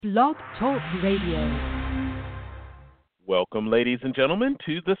Blog Talk Radio. Welcome, ladies and gentlemen,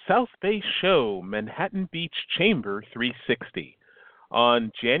 to the South Bay Show, Manhattan Beach Chamber 360,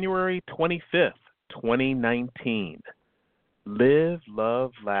 on January 25th, 2019. Live,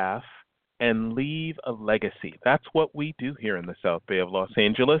 love, laugh, and leave a legacy. That's what we do here in the South Bay of Los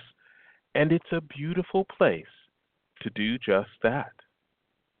Angeles, and it's a beautiful place to do just that.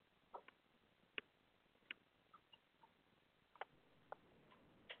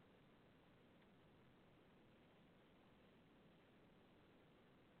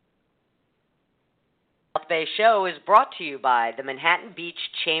 South Bay Show is brought to you by the Manhattan Beach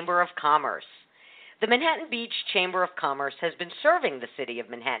Chamber of Commerce. The Manhattan Beach Chamber of Commerce has been serving the city of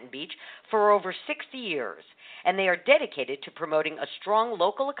Manhattan Beach for over 60 years, and they are dedicated to promoting a strong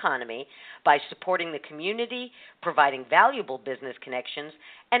local economy by supporting the community, providing valuable business connections,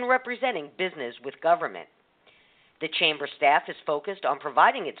 and representing business with government. The Chamber staff is focused on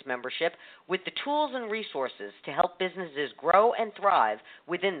providing its membership with the tools and resources to help businesses grow and thrive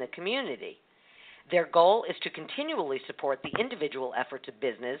within the community. Their goal is to continually support the individual efforts of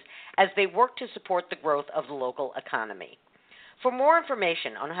business as they work to support the growth of the local economy. For more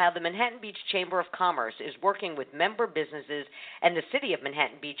information on how the Manhattan Beach Chamber of Commerce is working with member businesses and the city of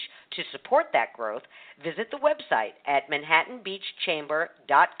Manhattan Beach to support that growth, visit the website at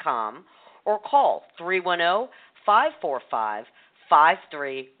manhattanbeachchamber.com or call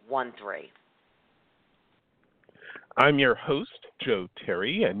 310-545-5313. I'm your host, Joe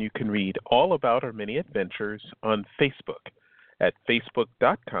Terry, and you can read all about our many adventures on Facebook at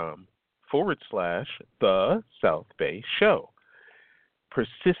facebook.com/The South Bay Show.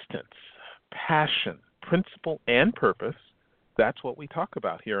 Persistence, passion, principle, and purpose, that's what we talk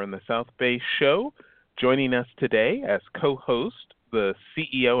about here on the South Bay Show. Joining us today as co-host, the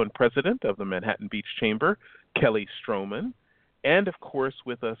CEO and president of the Manhattan Beach Chamber, Kelly Stroman. And, of course,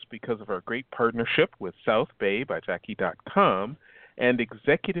 with us because of our great partnership with South Bay by Jackie.com and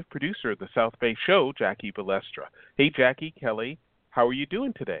executive producer of the South Bay Show, Jackie Balestra. Hey, Jackie, Kelly, how are you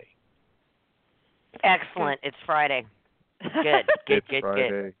doing today? Excellent. It's Friday. Good. It's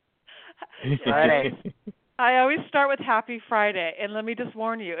Friday. Friday. I always start with Happy Friday, and let me just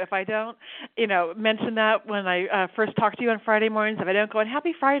warn you, if I don't, mention that when I first talk to you on Friday mornings, if I don't go on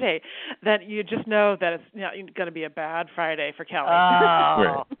Happy Friday, then you just know that it's going to be a bad Friday for Kelly.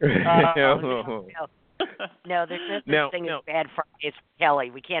 No, there's no such thing as bad Friday. It's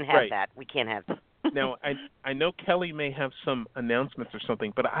Kelly. We can't have that. We can't have that. Now, I know Kelly may have some announcements or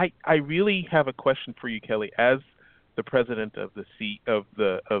something, but I really have a question for you, Kelly, as the president of the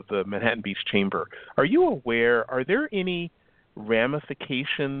Manhattan Beach Chamber. Are you aware, are there any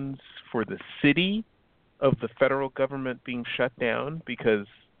ramifications for the city of the federal government being shut down? Because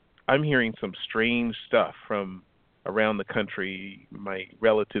I'm hearing some strange stuff from around the country, my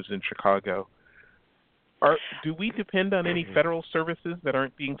relatives in Chicago. Do we depend on any federal services that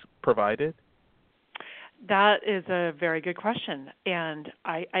aren't being provided? That is a very good question, and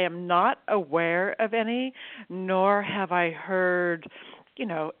I am not aware of any, nor have I heard,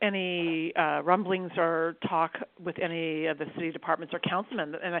 any rumblings or talk with any of the city departments or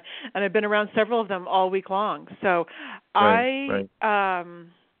councilmen, and I've been around several of them all week long. So I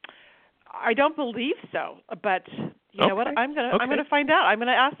don't believe so, but you know what? I'm gonna find out. I'm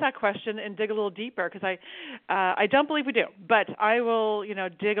gonna ask that question and dig a little deeper because I don't believe we do, but I will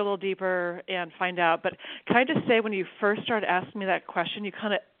dig a little deeper and find out. But can I just say, when you first started asking me that question, you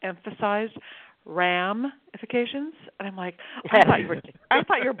kind of emphasized ramifications, and I'm like, I thought you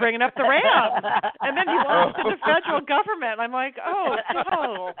were bringing up the RAM, and then you launched into federal government. I'm like, oh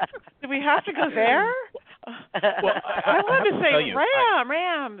no, do we have to go there? Well, I wanted to say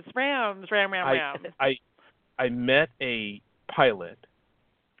rams. I met a pilot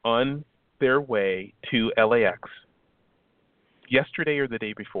on their way to LAX yesterday or the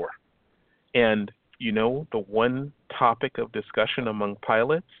day before. And, the one topic of discussion among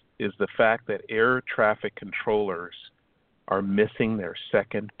pilots is the fact that air traffic controllers are missing their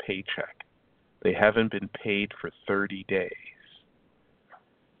second paycheck. They haven't been paid for 30 days.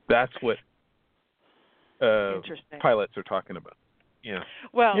 That's what pilots are talking about. Yeah.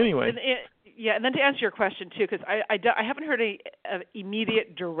 Well, anyway. And then to answer your question, too, because I haven't heard any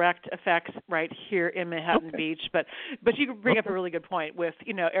immediate direct effects right here in Manhattan Beach, but you bring up a really good point with,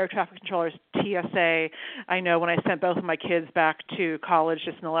 air traffic controllers, TSA. I know when I sent both of my kids back to college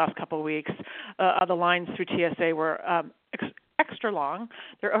just in the last couple of weeks, the lines through TSA were extra long.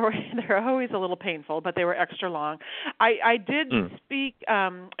 They're always a little painful, but they were extra long. I did speak,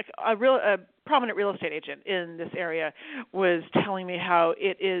 a prominent real estate agent in this area was telling me how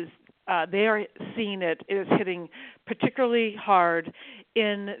it is, they are seeing it is hitting particularly hard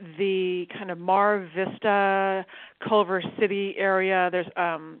in the kind of Mar Vista, Culver City area, there's,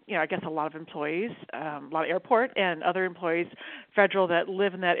 I guess a lot of employees, a lot of airport and other employees, federal, that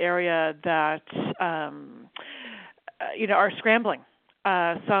live in that area that, are scrambling.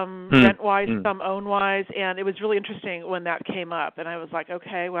 Some rent-wise, some own-wise, and it was really interesting when that came up. And I was like,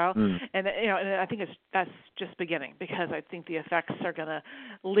 okay, well, and I think that's just beginning, because I think the effects are going to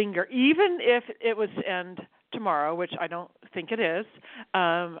linger, even if it was to end tomorrow, which I don't think it is.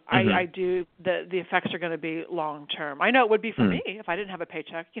 I do. The effects are going to be long-term. I know it would be for me if I didn't have a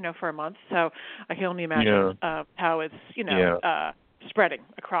paycheck, for a month. So I can only imagine how it's spreading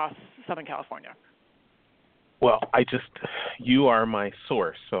across Southern California. Well, you are my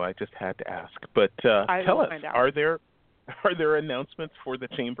source, so I just had to ask. But tell us, are there announcements for the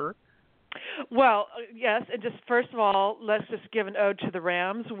chamber? Well, yes, and just first of all, let's just give an ode to the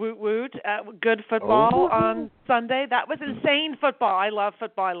Rams. Woot woot! Good football on Sunday. That was insane football. I love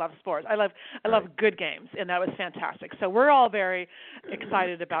football. I love sports. I love good games, and that was fantastic. So we're all very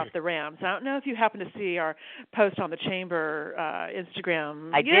excited about the Rams. I don't know if you happen to see our post on the chamber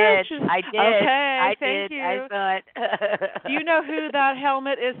Instagram. I did. Okay, thank you. I saw it. Do you know who that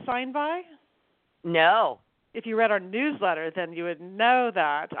helmet is signed by? No. If you read our newsletter, then you would know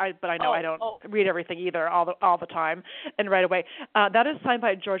that. But I know I don't read everything either all the time and right away. That is signed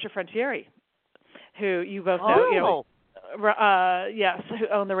by Georgia Frontieri, who you both know. Yes, who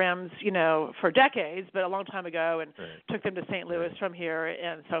owned the Rams, for decades, but a long time ago, and took them to St. Louis from here,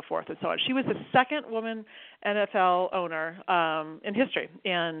 and so forth and so on. She was the second woman NFL owner in history,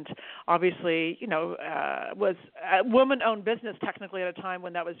 and obviously, was a woman-owned business technically at a time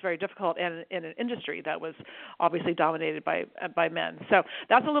when that was very difficult, and in an industry that was obviously dominated by men. So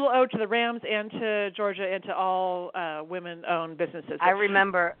that's a little ode to the Rams and to Georgia and to all women-owned businesses. I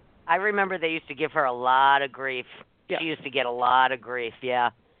remember they used to give her a lot of grief. Yeah. She used to get a lot of grief,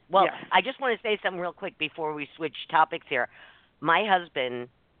 yeah. Well, yes. I just want to say something real quick before we switch topics here. My husband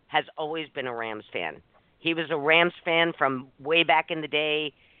has always been a Rams fan. He was a Rams fan from way back in the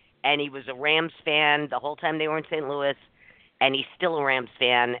day, and he was a Rams fan the whole time they were in St. Louis, and he's still a Rams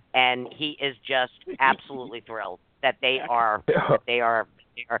fan, and he is just absolutely thrilled that they're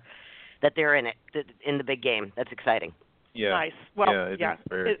in it, in the big game. That's exciting. Yeah. Nice. Well, it is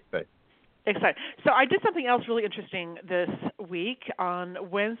very exciting. Exciting. So I did something else really interesting this week. On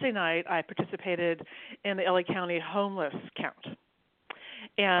Wednesday night, I participated in the LA County homeless count.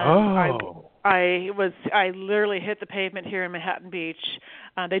 And I literally hit the pavement here in Manhattan Beach.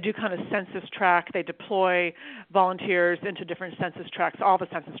 They do kind of census track. They deploy volunteers into different census tracks, all the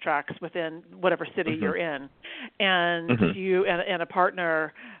census tracks within whatever city you're in. And you and a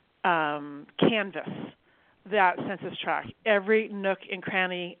partner canvass that census tract, every nook and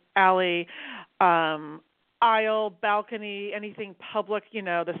cranny, alley, aisle, balcony, anything public,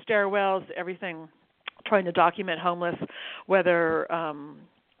 the stairwells, everything, trying to document homeless, whether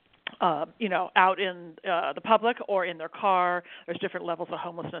out in the public or in their car. There's different levels of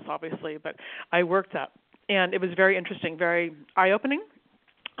homelessness, obviously, but I worked that, and it was very interesting, very eye-opening.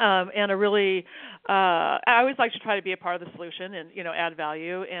 And a really, I always like to try to be a part of the solution and, add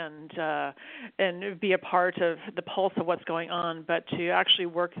value and be a part of the pulse of what's going on. But to actually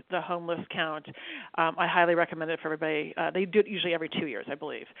work the homeless count, I highly recommend it for everybody. They do it usually every 2 years, I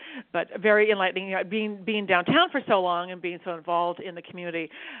believe. But very enlightening. Being downtown for so long and being so involved in the community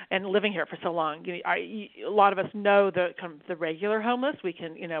and living here for so long, a lot of us know the regular homeless. We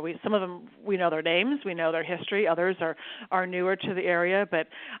can, some of them, we know their names, we know their history. Others are newer to the area, but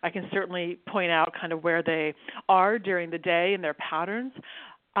I can certainly point out kind of where they are during the day and their patterns.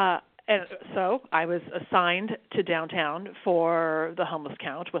 And so I was assigned to downtown for the homeless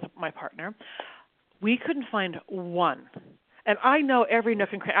count with my partner. We couldn't find one. And I know every nook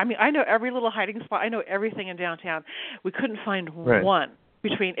and cranny. I mean, I know every little hiding spot. I know everything in downtown. We couldn't find one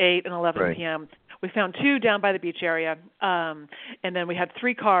between 8 and 11 p.m. We found 2 down by the beach area, and then we had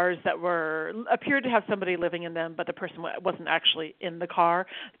 3 cars that appeared to have somebody living in them, but the person wasn't actually in the car.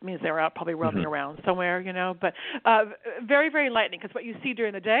 It means they were out probably roaming around somewhere, But very, very enlightening, because what you see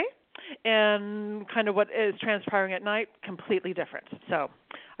during the day and kind of what is transpiring at night, completely different. So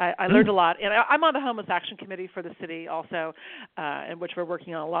I learned a lot. And I'm on the Homeless Action Committee for the city also, in which we're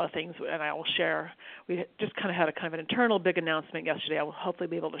working on a lot of things, and I will share. We just kind of had a kind of an internal big announcement yesterday. I will hopefully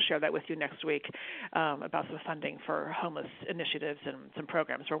be able to share that with you next week about some funding for homeless initiatives and some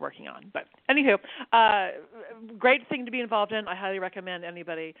programs we're working on. But anywho, great thing to be involved in. I highly recommend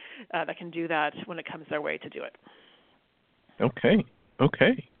anybody that can do that when it comes their way to do it. Okay.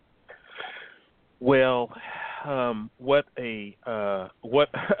 Well, what a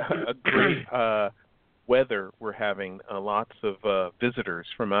great weather we're having. Lots of visitors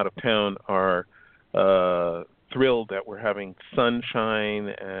from out of town are thrilled that we're having sunshine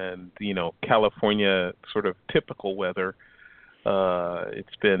and, California sort of typical weather.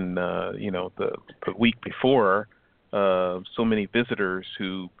 It's been, the week before, so many visitors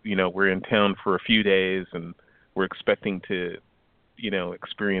who, were in town for a few days and were expecting to,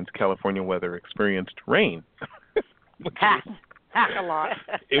 experience California weather, experienced rain. A lot.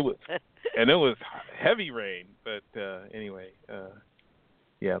 It was heavy rain, but anyway,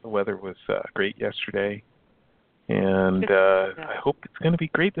 the weather was great yesterday. And I hope it's going to be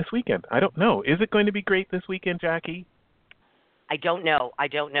great this weekend. I don't know. Is it going to be great this weekend, Jackie? I don't know.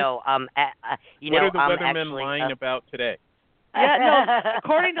 What are the weathermen lying about today? Yeah, no,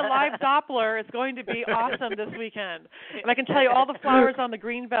 according to Live Doppler, it's going to be awesome this weekend. And I can tell you all the flowers on the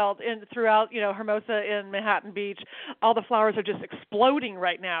Greenbelt throughout, Hermosa and Manhattan Beach, all the flowers are just exploding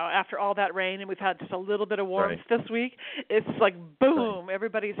right now after all that rain, and we've had just a little bit of warmth this week. It's like, boom,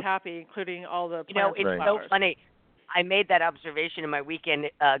 everybody's happy, including all the plants and flowers. So funny. I made that observation in my weekend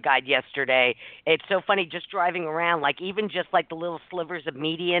guide yesterday. It's so funny just driving around, like even just like the little slivers of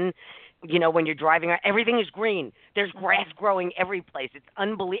median, when you're driving around, everything is green. There's grass growing every place. It's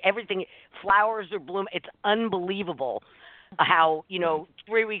everything, flowers are blooming. It's unbelievable how,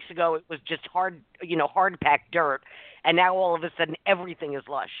 3 weeks ago it was just hard packed dirt, and now all of a sudden everything is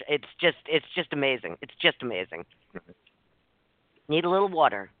lush. It's just amazing. It's just amazing. Need a little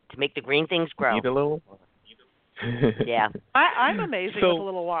water to make the green things grow. Need a little water. Yeah. I'm amazing with a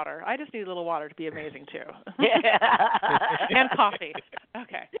little water. I just need a little water to be amazing, too. And coffee.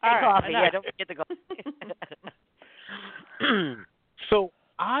 Okay. All right. Coffee, yeah, don't forget the coffee. So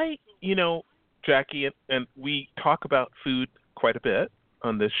Jackie, and we talk about food quite a bit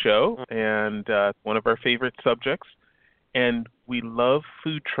on this show, and one of our favorite subjects, and we love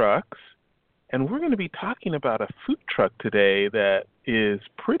food trucks. And we're going to be talking about a food truck today that is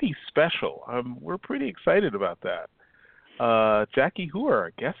pretty special. We're pretty excited about that. Jackie, who are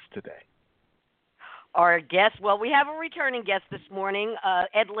our guests today? Our guest, well, we have a returning guest this morning,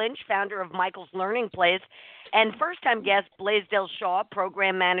 Ed Lynch, founder of Michael's Learning Place, and first-time guest, Blaisdell Shaw,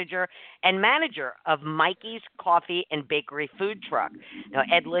 program manager and manager of Mykie's Coffee and Bakery Food Truck. Now,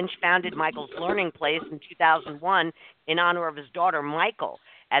 Ed Lynch founded Michael's Learning Place in 2001 in honor of his daughter, Michael.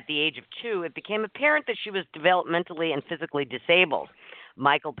 At the age of 2, it became apparent that she was developmentally and physically disabled.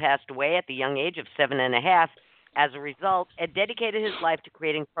 Michael passed away at the young age of 7.5. As a result, Ed dedicated his life to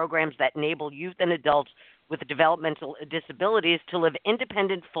creating programs that enable youth and adults with developmental disabilities to live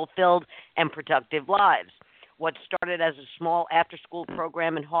independent, fulfilled, and productive lives. What started as a small after-school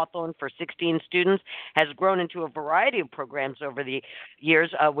program in Hawthorne for 16 students has grown into a variety of programs over the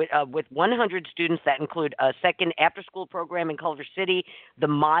years with 100 students that include a second after-school program in Culver City, the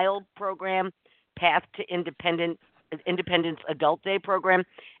MILD program, Path to Independence Adult Day program,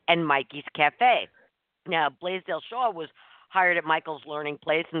 and Mykie's Cafe. Now, Blaisdell Shaw was hired at Michael's Learning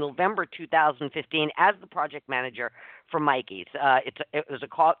Place in November 2015 as the project manager for Mykie's. It was a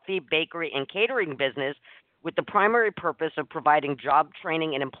coffee, bakery, and catering business with the primary purpose of providing job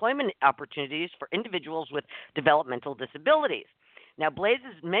training and employment opportunities for individuals with developmental disabilities. Now, Blaise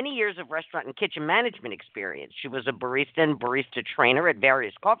has many years of restaurant and kitchen management experience. She was a barista and barista trainer at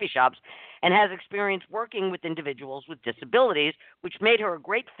various coffee shops and has experience working with individuals with disabilities, which made her a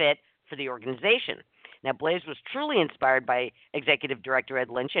great fit for the organization. Now, Blaise was truly inspired by Executive Director Ed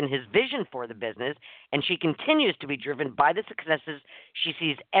Lynch and his vision for the business, and she continues to be driven by the successes she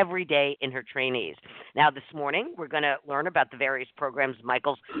sees every day in her trainees. Now, this morning, we're going to learn about the various programs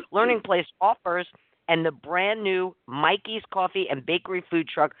Michael's Learning Place offers and the brand new Mykie's Coffee and Bakery Food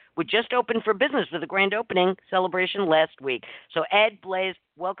Truck, which just opened for business with a grand opening celebration last week. So, Ed, Blaise,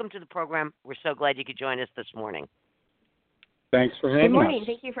 welcome to the program. We're so glad you could join us this morning. Thanks for having us. Good morning.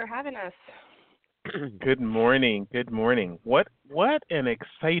 Thank you for having us. Good morning. Good morning. What an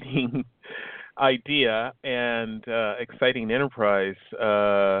exciting idea and exciting enterprise.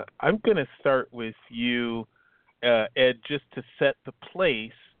 I'm going to start with you, Ed, just to set the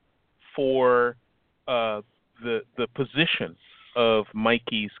place for the position of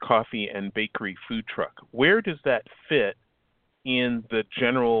Mykie's Coffee and Bakery Food Truck. Where does that fit in the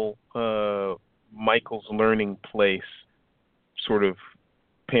general Michael's Learning Place sort of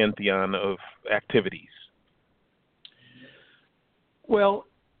pantheon of activities? Well,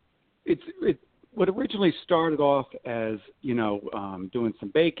 what originally started off as, doing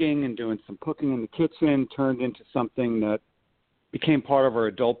some baking and doing some cooking in the kitchen turned into something that became part of our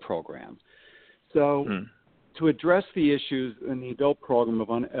adult program. So to address the issues in the adult program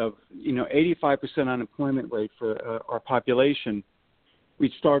of 85% unemployment rate for our population,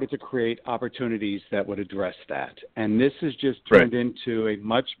 we started to create opportunities that would address that. And this has just turned into a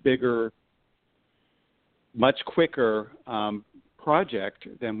much bigger, much quicker project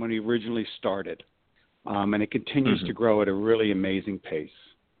than when we originally started. And it continues to grow at a really amazing pace.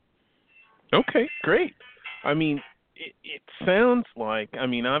 Okay, great. I mean, it sounds like,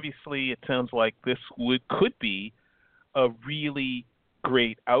 obviously it sounds like this could be a really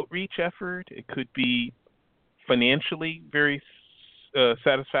great outreach effort. It could be financially very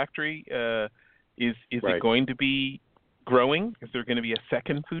satisfactory. Is it going to be growing? Is there going to be a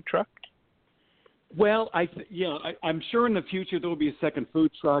second food truck? Well, I'm sure in the future there will be a second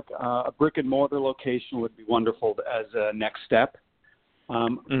food truck. A brick and mortar location would be wonderful as a next step.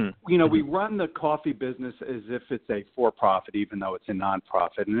 We run the coffee business as if it's a for-profit, even though it's a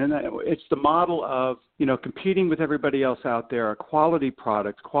non-profit. And then it's the model of, competing with everybody else out there, a quality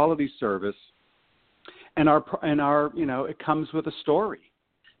product, quality service, and it comes with a story.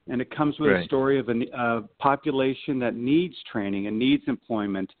 And it comes with a story of a population that needs training and needs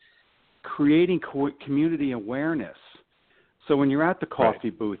employment, creating community awareness. So when you're at the coffee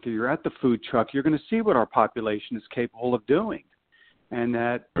booth or you're at the food truck, you're going to see what our population is capable of doing. And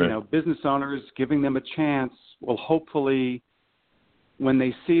that, business owners, giving them a chance will hopefully, when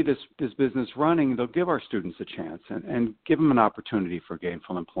they see this business running, they'll give our students a chance and give them an opportunity for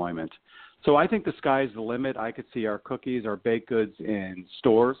gainful employment. So I think the sky's the limit. I could see our cookies, our baked goods in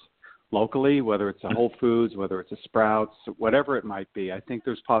stores locally, whether it's a Whole Foods, whether it's a Sprouts, whatever it might be. I think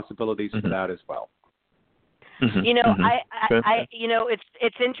there's possibilities for that as well. It's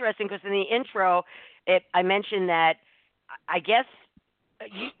interesting because in the intro, I mentioned that I guess.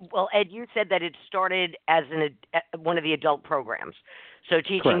 Ed, you said that it started as one of the adult programs, so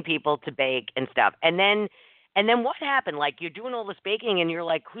teaching people to bake and stuff. And then what happened? Like, you're doing all this baking, and you're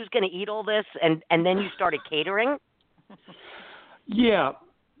like, who's going to eat all this? And then you started catering? Yeah.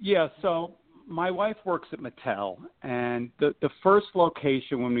 So my wife works at Mattel, and the first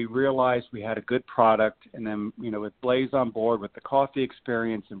location, when we realized we had a good product, and then, with Blaze on board with the coffee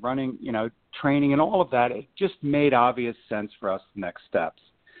experience and running, training and all of that, it just made obvious sense for us, the next steps.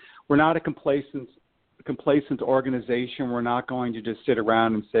 We're not a complacent organization. We're not going to just sit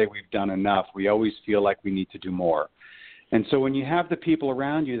around and say we've done enough. We always feel like we need to do more. And so when you have the people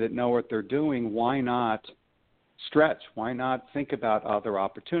around you that know what they're doing, why not stretch? Why not think about other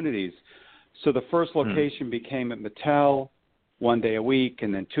opportunities? So the first location became at Mattel 1 day a week,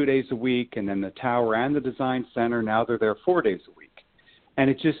 and then 2 days a week, and then the Tower and the Design Center. Now they're there 4 days a week. And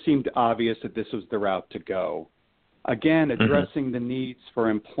it just seemed obvious that this was the route to go. Again, addressing the needs for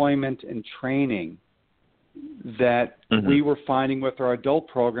employment and training that we were finding with our adult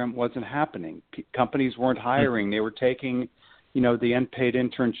program wasn't happening. Companies weren't hiring. They were taking, the unpaid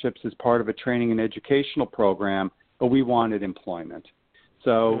internships as part of a training and educational program, but we wanted employment.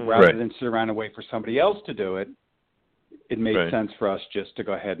 So rather than sit around and wait for somebody else to do it, it made sense for us just to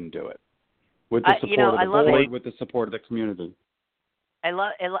go ahead and do it with the support of the board, with the support of the community. I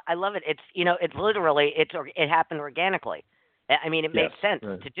love it. It's it's literally it happened organically. I mean, it makes sense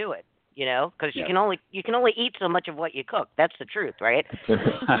to do it. Because you can only eat so much of what you cook. That's the truth, right?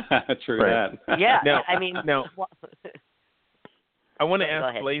 True that. Yeah. Now, I mean, I want to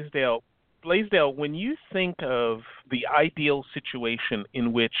ask Blaisdell. Blaisdell, when you think of the ideal situation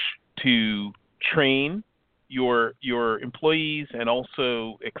in which to train your employees and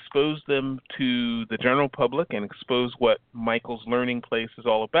also expose them to the general public and expose what Michael's Learning Place is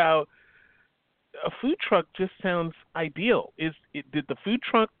all about, a food truck just sounds ideal. Did the food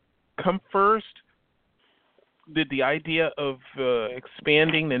truck come first? Did the idea of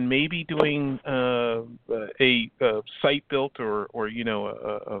expanding and maybe doing a site built or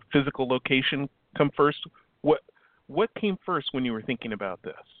a physical location come first? What came first when you were thinking about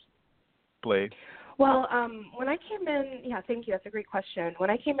this, Blaze? Well, when I came in, thank you. That's a great question. When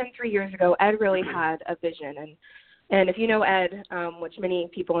I came in 3 years ago, Ed really had a vision, and if you know Ed, which many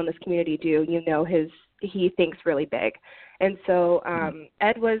people in this community do, he thinks really big. And so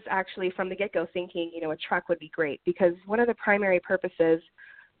Ed was actually from the get-go thinking, a truck would be great, because one of the primary purposes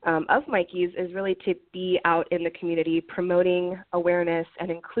of Mykie's is really to be out in the community promoting awareness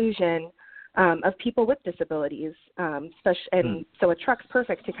and inclusion of people with disabilities. So a truck's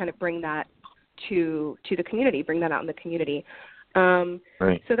perfect to kind of bring that to the community, bring that out in the community.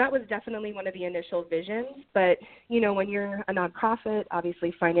 So that was definitely one of the initial visions. But, when you're a nonprofit,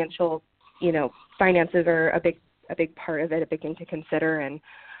 obviously finances are a big part of it, a big thing to consider, and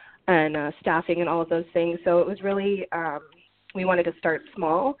staffing and all of those things. So it was really, we wanted to start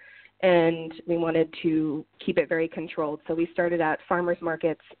small, and we wanted to keep it very controlled. So we started at farmers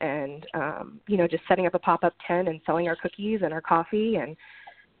markets and, just setting up a pop-up tent and selling our cookies and our coffee, and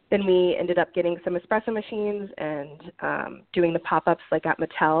then we ended up getting some espresso machines and doing the pop-ups like at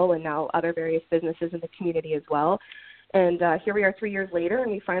Mattel and now other various businesses in the community as well. And here we are 3 years later,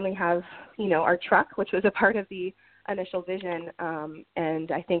 and we finally have, our truck, which was a part of the initial vision.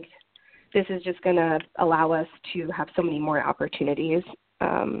 And I think this is just going to allow us to have so many more opportunities.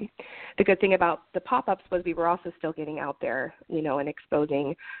 The good thing about the pop-ups was we were also still getting out there, and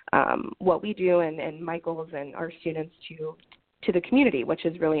exposing what we do and Michael's and our students to the community, which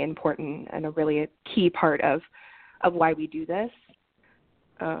is really important and a really key part of why we do this.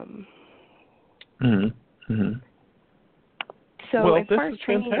 So as far as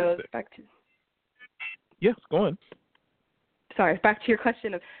training goes, Yes, go on. Sorry, back to your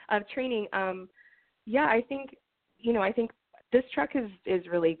question of training. I think this truck is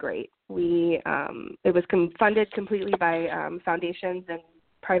really great. It was funded completely by foundations and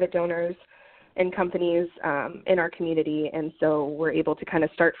private donors and companies in our community, and so we're able to kind of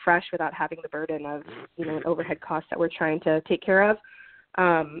start fresh without having the burden of an overhead cost that we're trying to take care of.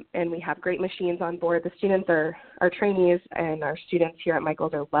 And we have great machines on board. The students are our trainees, and our students here at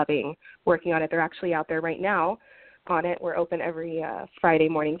Michael's are loving working on it. They're actually out there right now on it. We're open every Friday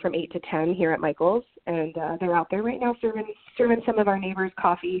morning from 8 to 10 here at Michael's, and they're out there right now serving some of our neighbors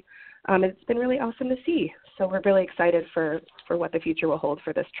coffee. It's been really awesome to see. So we're really excited for what the future will hold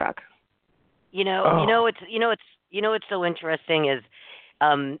for this truck. What's so interesting is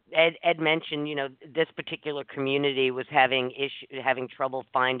Ed mentioned, this particular community was having trouble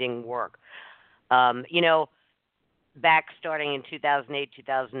finding work. Back starting in 2008,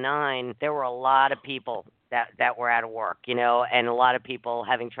 2009, there were a lot of people that were out of work, and a lot of people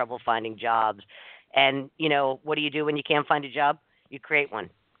having trouble finding jobs. And, what do you do when you can't find a job? You create one.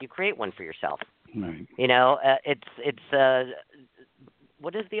 You create one for yourself. Right. It's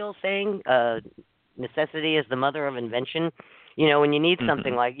what is the old saying? Necessity is the mother of invention. When you need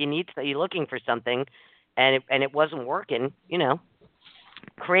something you're looking for something, and it wasn't working,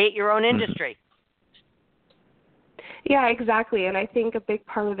 create your own industry. Yeah, exactly. And I think a big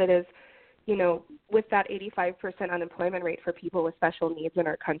part of it is, with that 85% unemployment rate for people with special needs in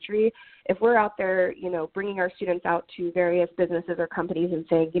our country, if we're out there, bringing our students out to various businesses or companies and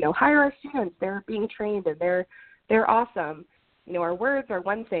saying, hire our students, they're being trained and they're awesome. Our words are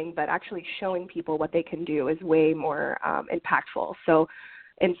one thing, but actually showing people what they can do is way more impactful. So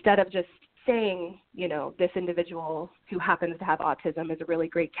instead of just saying, this individual who happens to have autism is a really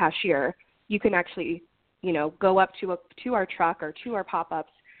great cashier, you can actually, go up to our truck or to our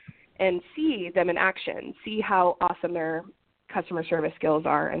pop-ups and see them in action, see how awesome their customer service skills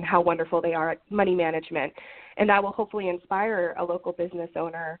are and how wonderful they are at money management. And that will hopefully inspire a local business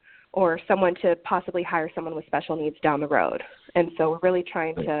owner or someone to possibly hire someone with special needs down the road. And so we're really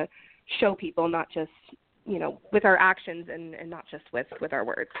trying to show people, not just, with our actions and not just with our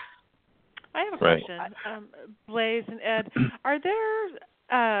words. I have a question. Blaze and Ed, are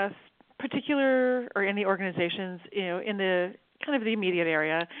there particular or any organizations, in the kind of the immediate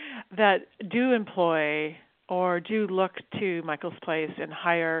area that do employ or do look to Michael's Place and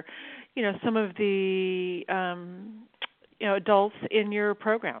hire, some of the, adults in your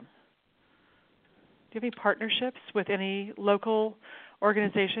program? Do you have any partnerships with any local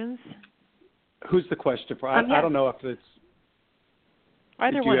organizations? Who's the question for? I don't know if it's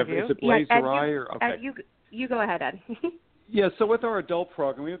either one of you. Is it Blaze or I? Okay. You go ahead, Ed. Yeah, so with our adult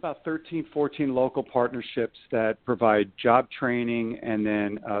program, we have about 13, 14 local partnerships that provide job training, and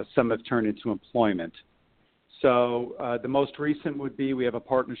then some have turned into employment. So the most recent would be we have a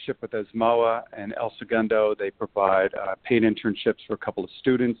partnership with ESMOA and El Segundo. They provide paid internships for a couple of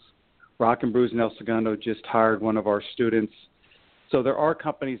students. Rock and Brews in El Segundo just hired one of our students. So there are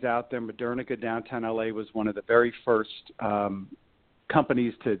companies out there. Modernica downtown LA was one of the very first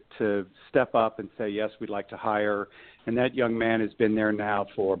companies to step up and say, yes, we'd like to hire. And that young man has been there now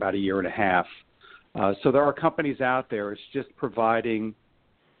for about a year and a half. So there are companies out there. It's just providing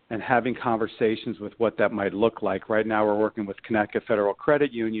and having conversations with what that might look like. Right now we're working with Connecticut Federal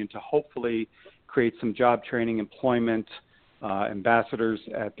Credit Union to hopefully create some job training, employment, ambassadors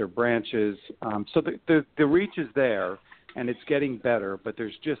at their branches. So the reach is there, and it's getting better, but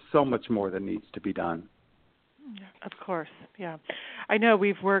there's just so much more that needs to be done. Of course, yeah. I know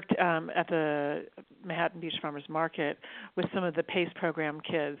we've worked at the Manhattan Beach Farmers Market with some of the PACE program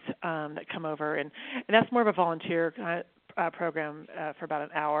kids that come over, and that's more of a volunteer program for about an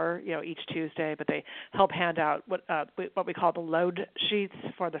hour, each Tuesday. But they help hand out what we call the load sheets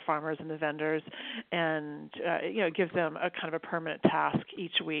for the farmers and the vendors, and it gives them a kind of a permanent task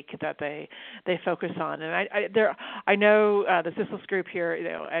each week that they focus on. And I know the Sislis group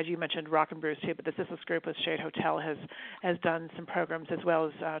here, as you mentioned, Rock and Brews too, but the Sislis group with Shade Hotel has done some programs as well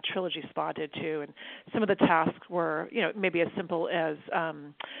as Trilogy Spa did too. And some of the tasks were maybe as simple as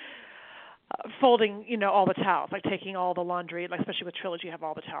folding, all the towels, like taking all the laundry, like especially with Trilogy, you have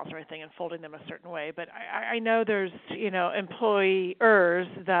all the towels and everything, and folding them a certain way. But I know there's, employers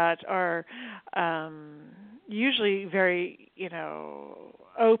that are usually very,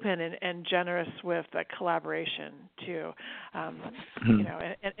 open and generous with collaboration too, and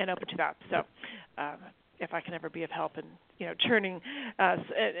open to that. So if I can ever be of help in,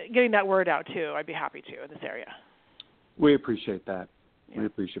 getting that word out too, I'd be happy to in this area. We appreciate that. We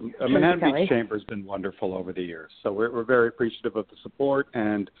appreciate it. Manhattan Beach Chamber has been wonderful over the years, so we're very appreciative of the support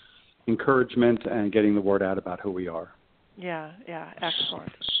and encouragement and getting the word out about who we are. Yeah,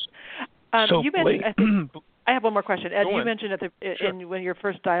 excellent. So you mentioned, I think, I have one more question. Ed, you mentioned in your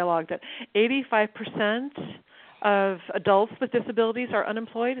first dialogue that 85% of adults with disabilities are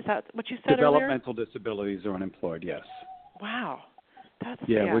unemployed. Is that what you said earlier? Developmental disabilities are unemployed, yes. Wow.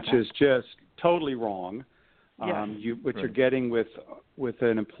 Which is just totally wrong. Yes. What you're getting with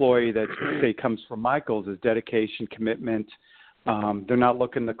an employee that, say, comes from Michael's is dedication, commitment. They're not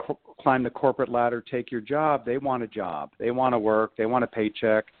looking to climb the corporate ladder, take your job. They want a job. They want to work. They want a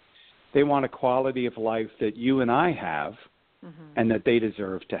paycheck. They want a quality of life that you and I have and that they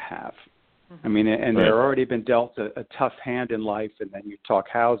deserve to have. I mean, and they're already been dealt a tough hand in life, and then you talk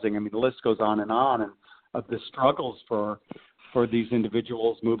housing. I mean, the list goes on and of the struggles for these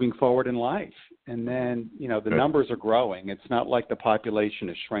individuals moving forward in life. And then, the numbers are growing. It's not like the population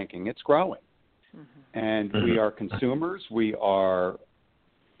is shrinking. It's growing. And we are consumers. We are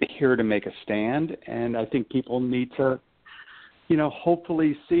here to make a stand. And I think people need to,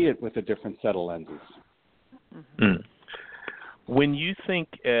 hopefully see it with a different set of lenses. When you think,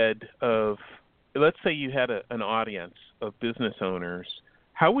 Ed, of, let's say you had an audience of business owners,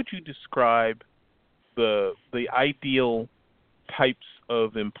 how would you describe the ideal types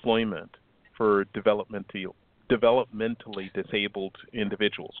of employment for developmentally disabled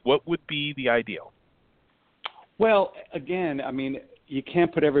individuals? What would be the ideal? Well, again, I mean, you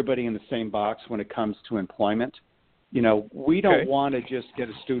can't put everybody in the same box when it comes to employment. We don't want to just get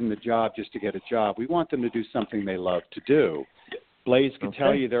a student a job just to get a job. We want them to do something they love to do. Blaze can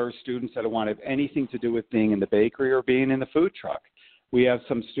tell you there are students that don't want to have anything to do with being in the bakery or being in the food truck. We have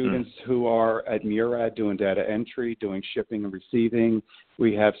some students who are at Murad doing data entry, doing shipping and receiving.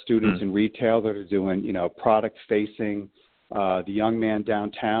 We have students in retail that are doing, product facing. The young man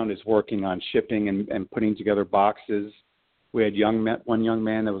downtown is working on shipping and putting together boxes. We had one young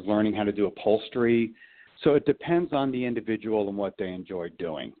man that was learning how to do upholstery. So it depends on the individual and what they enjoy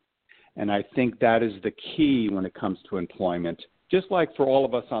doing. And I think that is the key when it comes to employment. Just like for all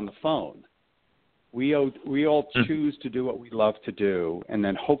of us on the phone, we all choose to do what we love to do, and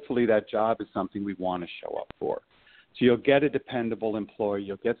then hopefully that job is something we want to show up for. So you'll get a dependable employee.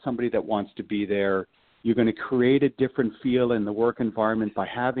 You'll get somebody that wants to be there. You're going to create a different feel in the work environment by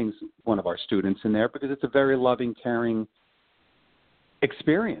having one of our students in there, because it's a very loving, caring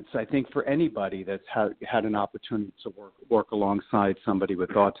experience, I think, for anybody that's had an opportunity to work alongside somebody with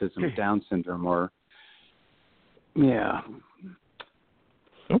autism or Down syndrome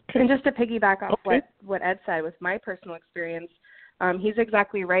And just to piggyback off what Ed said with my personal experience, he's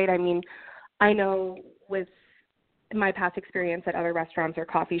exactly right. I mean, I know with my past experience at other restaurants or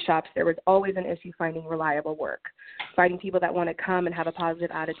coffee shops, there was always an issue finding reliable work, finding people that want to come and have a positive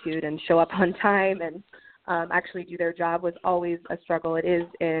attitude and show up on time and actually do their job was always a struggle. It is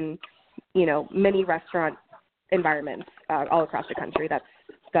in, many restaurant environments all across the country.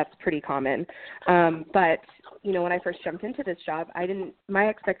 That's pretty common. But when I first jumped into this job, my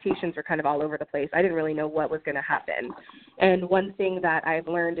expectations were kind of all over the place. I didn't really know what was going to happen. And one thing that I've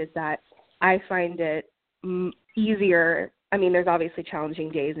learned is that I find it easier. I mean, there's obviously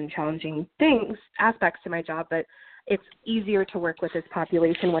challenging days and challenging aspects to my job, but it's easier to work with this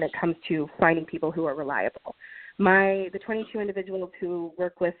population when it comes to finding people who are reliable. The 22 individuals who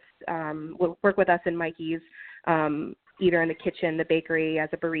work with us in Mykie's, either in the kitchen, the bakery, as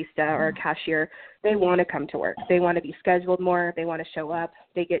a barista or a cashier, they want to come to work. They want to be scheduled more. They want to show up.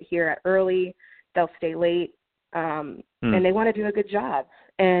 They get here early. They'll stay late, and they want to do a good job.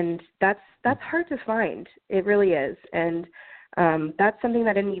 And that's hard to find. It really is. And that's something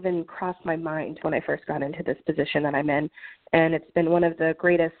that didn't even cross my mind when I first got into this position that I'm in. And it's been one of the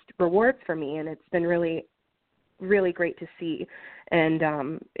greatest rewards for me. And it's been really really great to see.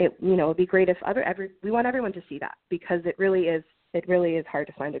 And it it'd be great if we want everyone to see that, because it really is hard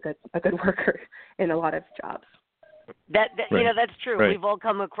to find a good worker in a lot of jobs. That Right. That's true. Right. We've all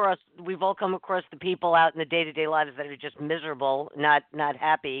come across the people out in the day-to-day lives that are just miserable, not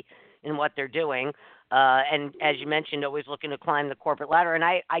happy in what they're doing. And as you mentioned, always looking to climb the corporate ladder. And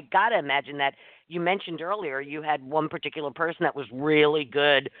I got to imagine that you mentioned earlier you had one particular person that was really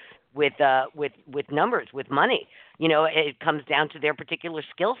good with numbers, with money. It comes down to their particular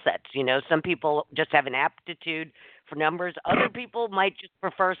skill sets. Some people just have an aptitude for numbers. Other people might just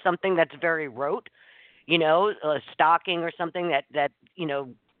prefer something that's very rote, stocking or something that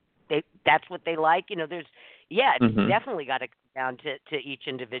that's what they like. It's definitely got to come down to each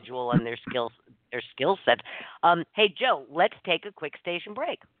individual and their skill sets. Hey, Joe, let's take a quick station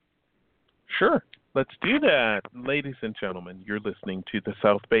break. Sure. Let's do that. Ladies and gentlemen, you're listening to the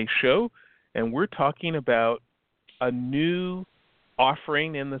South Bay Show, and we're talking about a new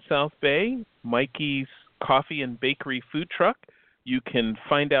offering in the South Bay, Mykie's Coffee and Bakery Food Truck. You can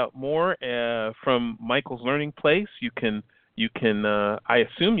find out more from Michael's Learning Place. You can I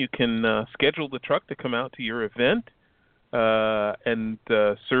assume you can schedule the truck to come out to your event and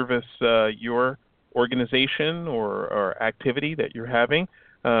service your organization or activity that you're having.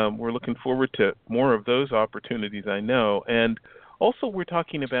 We're looking forward to more of those opportunities, I know. And also we're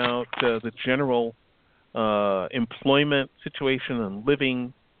talking about the general employment situation and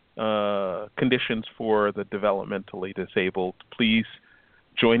living conditions for the developmentally disabled. Please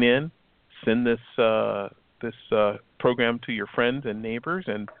join in, send this program to your friends and neighbors,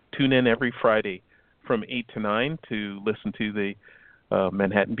 and tune in every Friday from 8 to 9 to listen to the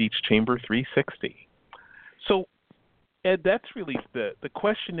Manhattan Beach Chamber 360. So, Ed, that's really the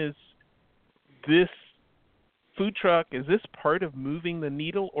question is, this food truck, is this part of moving the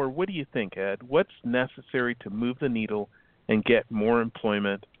needle, or what do you think, Ed? What's necessary to move the needle and get more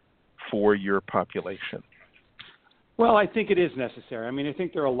employment for your population? Well, I think it is necessary. I mean, I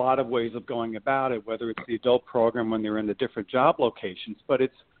think there are a lot of ways of going about it, whether it's the adult program when they're in the different job locations, but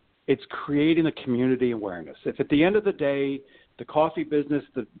it's creating a community awareness. If at the end of the day, the coffee business,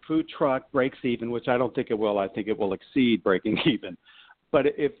 the food truck breaks even, which I don't think it will, I think it will exceed breaking even. But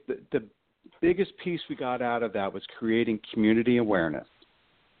if the biggest piece we got out of that was creating community awareness,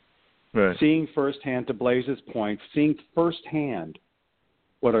 right. Seeing firsthand, to Blaze's point, seeing firsthand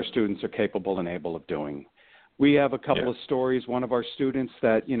what our students are capable and able of doing. We have a couple of stories. One of our students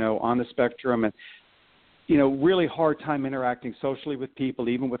that, on the spectrum and, really hard time interacting socially with people,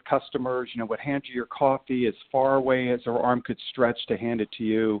 even with customers, would hand you your coffee as far away as her arm could stretch to hand it to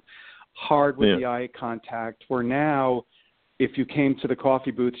you, hard with the eye contact, where now if you came to the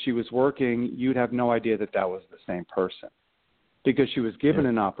coffee booth she was working, you'd have no idea that was the same person, because she was given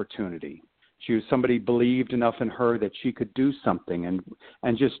an opportunity. Somebody believed enough in her that she could do something,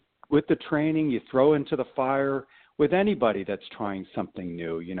 and just with the training you throw into the fire with anybody that's trying something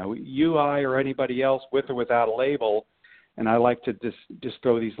new, you, I, or anybody else, with or without a label, and I like to just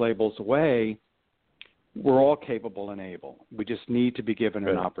throw these labels away. We're all capable and able. We just need to be given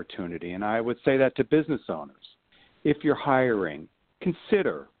an opportunity. And I would say that to business owners. If you're hiring,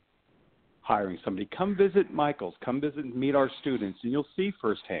 consider hiring somebody. Come visit Michael's. Come visit and meet our students, and you'll see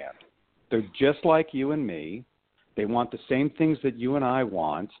firsthand. They're just like you and me. They want the same things that you and I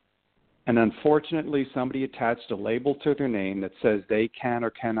want. And unfortunately, somebody attached a label to their name that says they can or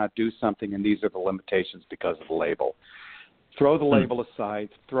cannot do something, and these are the limitations because of the label. Throw the label aside.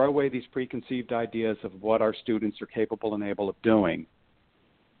 Throw away these preconceived ideas of what our students are capable and able of doing.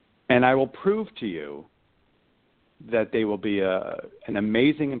 And I will prove to you that they will be an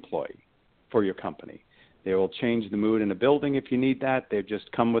amazing employee for your company. They will change the mood in a building if you need that. They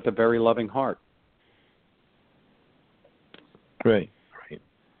just come with a very loving heart. Right.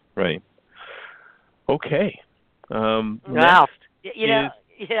 Okay. Wow.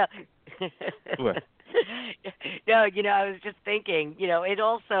 What? No, I was just thinking, it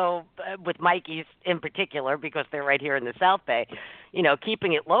also, with Mykie's in particular, because they're right here in the South Bay,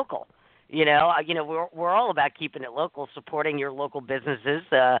 keeping it local. We're all about keeping it local, supporting your local businesses,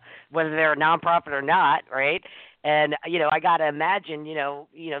 whether they're a nonprofit or not, right? And I got to imagine,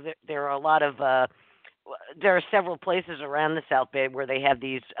 there are a lot of there are several places around the South Bay where they have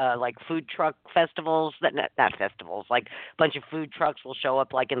these like food truck festivals, not festivals, like a bunch of food trucks will show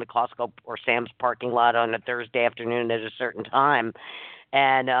up like in the Costco or Sam's parking lot on a Thursday afternoon at a certain time,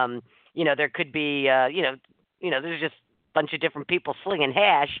 and there could be there's just a bunch of different people slinging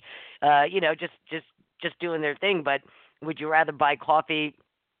hash, just doing their thing. But would you rather buy coffee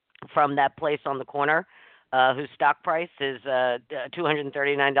from that place on the corner whose stock price is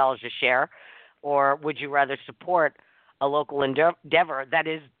 $239 a share, or would you rather support a local endeavor that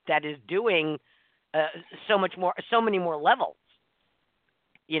is doing so many more levels?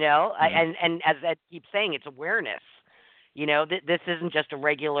 And as Ed keeps saying, it's awareness. This isn't just a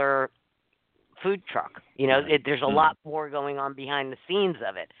regular food truck. There's a lot more going on behind the scenes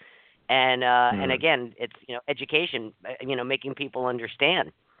of it, and again, it's education. Making people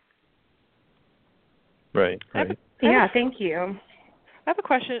understand. Right. Yeah. Thank you. I have a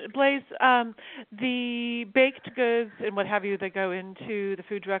question, Blaze. The baked goods and what have you that go into the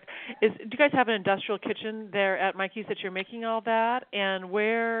food truck, do you guys have an industrial kitchen there at Mykie's that you're making all that? And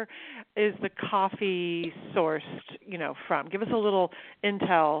where is the coffee sourced, from? Give us a little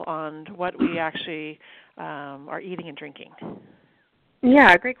intel on what we actually are eating and drinking.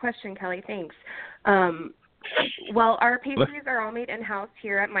 Yeah, great question, Kelly. Thanks. Well, our pastries are all made in-house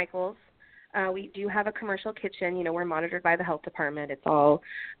here at Michael's. We do have a commercial kitchen. We're monitored by the health department. It's all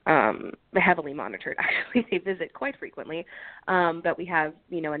heavily monitored, actually. They visit quite frequently. But we have,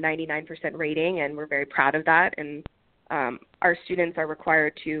 a 99% rating, and we're very proud of that. And our students are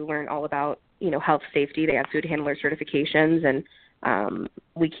required to learn all about, health safety. They have food handler certifications, and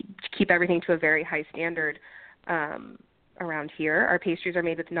we keep everything to a very high standard around here. Our pastries are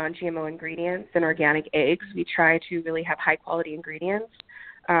made with non-GMO ingredients and organic eggs. We try to really have high-quality ingredients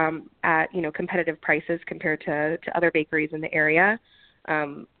at competitive prices compared to other bakeries in the area.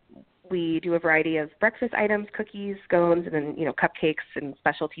 We do a variety of breakfast items, cookies, scones, and then cupcakes and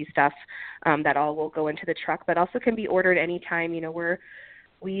specialty stuff that all will go into the truck, but also can be ordered anytime.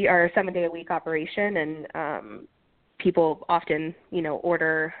 We are a 7-day-a-week operation, and people often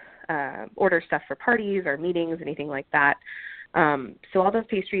order stuff for parties or meetings, anything like that. So all those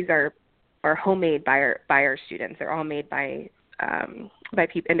pastries are homemade by our students. They're all made by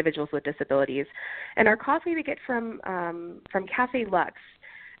individuals with disabilities. And our coffee we get from Cafe Lux.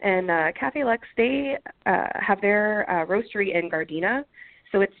 And Cafe Lux, they have their roastery in Gardena,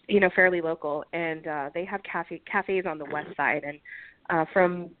 so it's fairly local. And they have cafes on the west side. And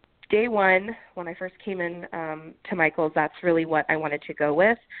from day one, when I first came in to Michael's, that's really what I wanted to go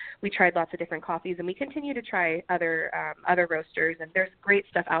with. We tried lots of different coffees, and we continue to try other roasters. And there's great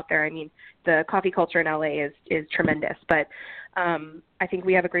stuff out there. I mean, the coffee culture in LA is tremendous. But I think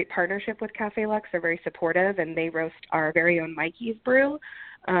we have a great partnership with Cafe Lux. They're very supportive, and they roast our very own Mykie's brew,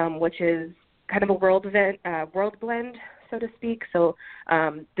 which is kind of a world blend, so to speak. So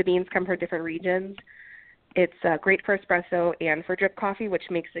the beans come from different regions. It's great for espresso and for drip coffee, which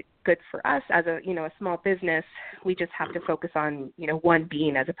makes it good for us as a small business. We just have to focus on one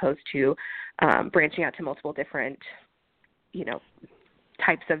bean as opposed to branching out to multiple different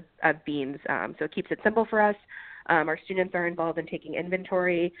types of beans. So it keeps it simple for us. Our students are involved in taking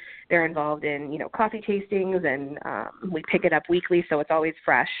inventory. They're involved in coffee tastings, and we pick it up weekly, so it's always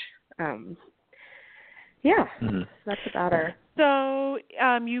fresh. That's about our. So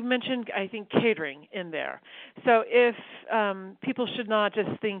you mentioned, I think, catering in there. So if people should not just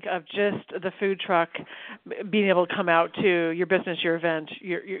think of just the food truck being able to come out to your business, your event,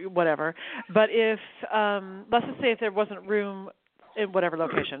 your whatever, but if, let's just say if there wasn't room in whatever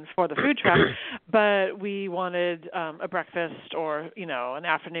location for the food truck, but we wanted a breakfast or, an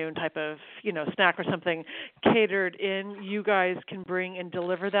afternoon type of, snack or something catered in, you guys can bring and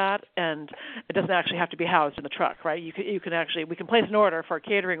deliver that, and it doesn't actually have to be housed in the truck, right? We can place an order for a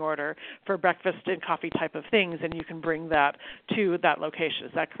catering order for breakfast and coffee type of things, and you can bring that to that location.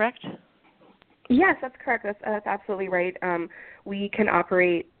 Is that correct? Yes, that's correct. That's absolutely right. We can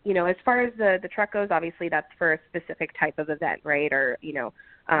operate, as far as the truck goes, obviously that's for a specific type of event, right, or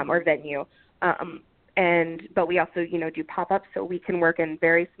venue. But we also, do pop-ups, so we can work in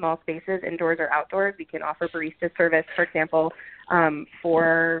very small spaces, indoors or outdoors. We can offer barista service, for example,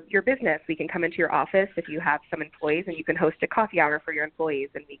 for your business. We can come into your office if you have some employees, and you can host a coffee hour for your employees,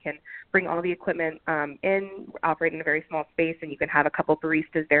 and we can bring all the equipment in, operate in a very small space, and you can have a couple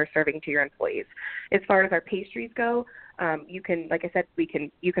baristas there serving to your employees. As far as our pastries go, you can, like I said,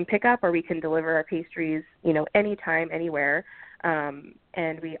 you can pick up or we can deliver our pastries, anytime, anywhere.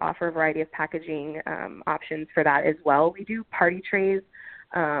 And we offer a variety of packaging options for that as well. We do party trays,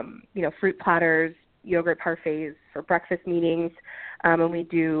 fruit platters, yogurt parfaits for breakfast meetings, and we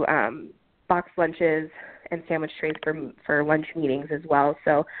do box lunches and sandwich trays for lunch meetings as well.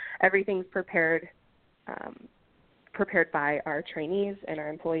 So everything's prepared by our trainees and our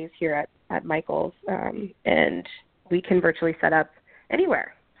employees here at Michael's, and we can virtually set up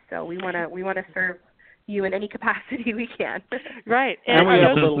anywhere. So we want to serve you in any capacity we can. Right. And we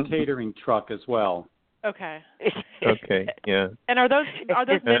have a little catering truck as well. Okay. Okay, yeah. And are those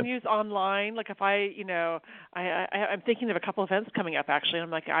menus online? Like if I'm thinking of a couple events coming up actually. And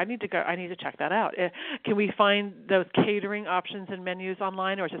I'm like, I need to check that out. Can we find those catering options and menus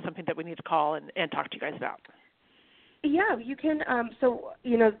online, or is it something that we need to call and talk to you guys about? Yeah, you can.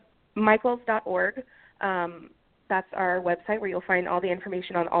 Michaels.org. That's our website where you'll find all the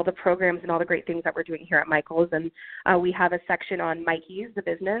information on all the programs and all the great things that we're doing here at Michaels. And we have a section on Mykie's, the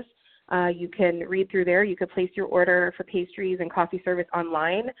business. You can read through there. You could place your order for pastries and coffee service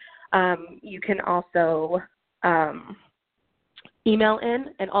online. You can also email in,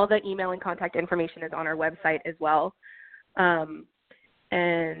 and all the email and contact information is on our website as well.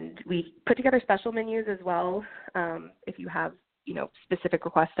 And we put together special menus as well. If you have specific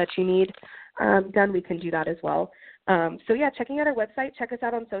requests that you need done, we can do that as well. Checking out our website, check us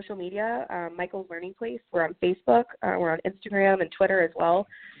out on social media, Michael's Learning Place. We're on Facebook, we're on Instagram and Twitter as well.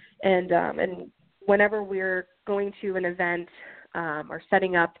 And whenever we're going to an event or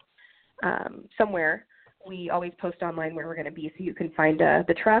setting up somewhere, we always post online where we're going to be, so you can find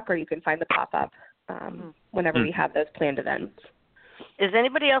the truck or you can find the pop-up whenever we have those planned events. Is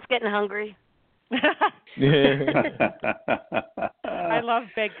anybody else getting hungry? I love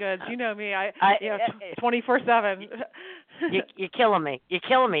baked goods. You know me. I 24/7. You're killing me. You're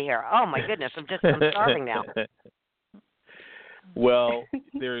killing me here. Oh my goodness, I'm starving now. Well,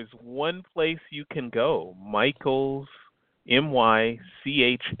 there's one place you can go, Michaels, MYCHALS,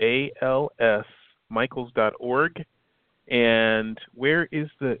 Michaels.org. And where is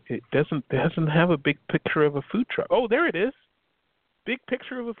it doesn't have a big picture of a food truck. Oh, there it is. Big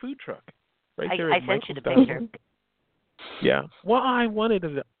picture of a food truck. Right there. I sent you the picture. Yeah. Well, I wanted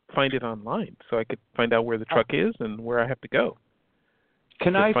to find it online so I could find out where the truck is and where I have to go.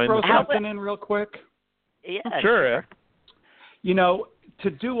 Can I throw something in real quick? Yeah. Sure. To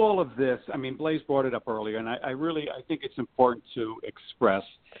do all of this, I mean, Blaze brought it up earlier, and I think it's important to express,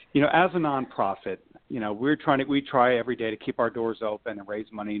 as a nonprofit, we try every day to keep our doors open and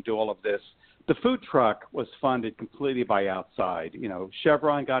raise money and do all of this. The food truck was funded completely by outside.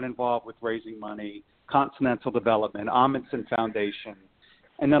 Chevron got involved with raising money, Continental Development, Amundsen Foundation,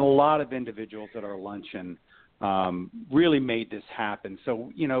 and then a lot of individuals at our luncheon really made this happen.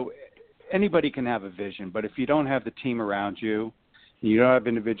 So, anybody can have a vision, but if you don't have the team around you, you don't have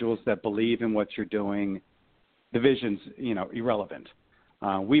individuals that believe in what you're doing, the vision's, irrelevant.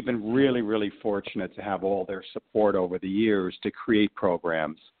 We've been really, really fortunate to have all their support over the years to create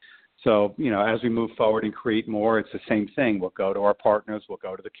programs. So, as we move forward and create more, it's the same thing. We'll go to our partners, we'll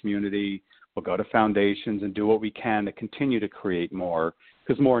go to the community, we'll go to foundations and do what we can to continue to create more,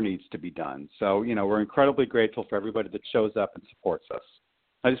 because more needs to be done. So, we're incredibly grateful for everybody that shows up and supports us.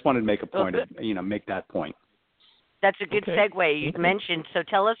 I just wanted to make a point make that point. That's a good segue you mentioned. So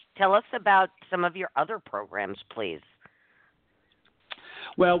tell us about some of your other programs, please.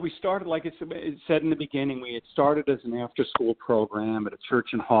 Well, we started, like it said in the beginning, we had started as an after-school program at a church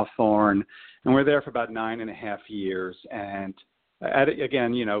in Hawthorne, and we're there for about 9.5 years. And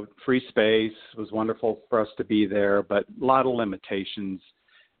again, free space. It was wonderful for us to be there, but a lot of limitations.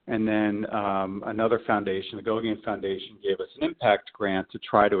 And then another foundation, the Gauguin Foundation, gave us an impact grant to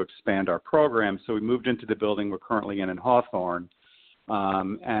try to expand our program. So we moved into the building we're currently in Hawthorne,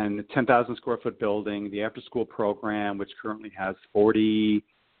 and a 10,000 square foot building, the after-school program, which currently has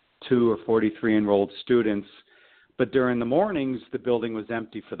 42 or 43 enrolled students. But during the mornings, the building was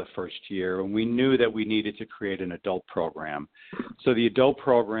empty for the first year, and we knew that we needed to create an adult program. So the adult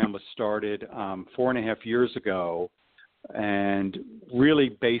program was started 4.5 years ago, and really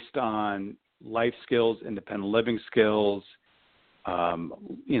based on life skills, independent living skills,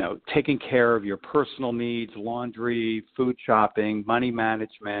 taking care of your personal needs, laundry, food shopping, money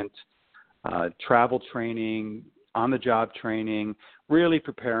management, travel training, on-the-job training, really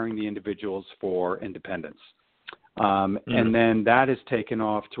preparing the individuals for independence. And then that has taken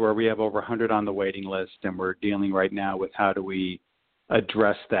off to where we have over 100 on the waiting list, and we're dealing right now with how do we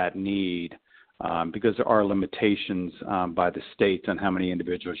address that need. Because there are limitations by the state on how many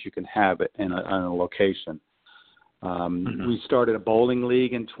individuals you can have in a location. We started a bowling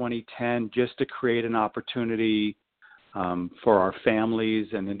league in 2010 just to create an opportunity for our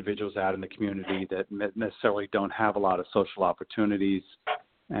families and individuals out in the community that necessarily don't have a lot of social opportunities.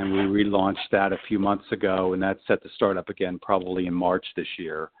 And we relaunched that a few months ago, and that's set to start up again probably in March this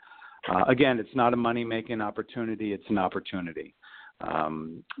year. Again, it's not a money-making opportunity. It's an opportunity.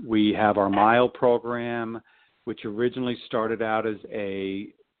 We have our MILE program, which originally started out as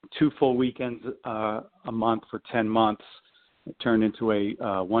 2 full weekends a month for 10 months. It turned into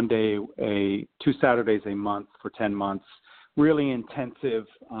 2 Saturdays a month for 10 months. Really intensive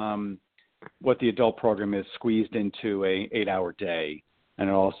what the adult program is squeezed into a 8-hour day. And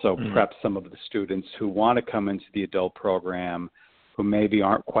it also preps some of the students who want to come into the adult program who maybe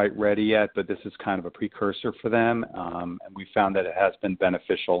aren't quite ready yet, but this is kind of a precursor for them. And we found that it has been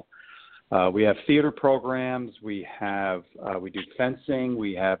beneficial. We have theater programs. We do fencing.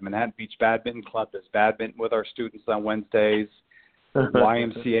 We have Manhattan Beach Badminton Club does badminton with our students on Wednesdays.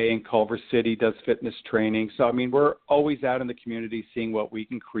 YMCA in Culver City does fitness training. So, I mean, we're always out in the community seeing what we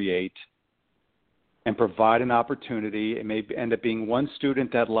can create and provide an opportunity. It may end up being one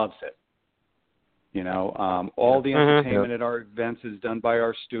student that loves it. You know, all the entertainment at our events is done by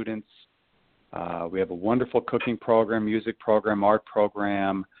our students. We have a wonderful cooking program, music program, art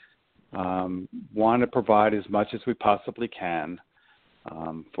program. Want to provide as much as we possibly can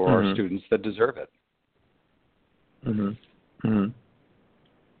for our students that deserve it.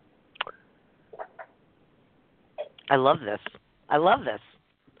 I love this.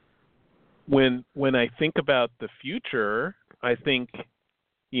 When I think about the future, I think,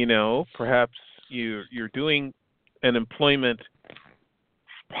 you know, perhaps you're doing an employment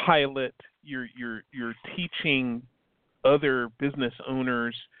pilot. You're teaching other business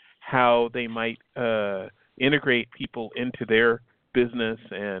owners how they might integrate people into their business,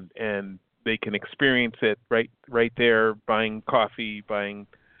 and they can experience it right there, buying coffee, buying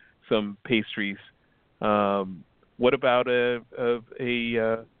some pastries. What about a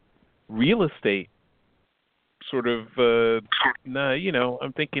real estate sort of, you know,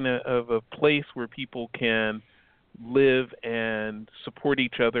 I'm thinking of a place where people can live and support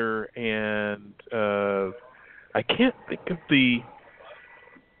each other, and I can't think of the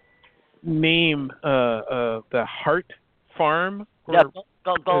name, the Hart Farm?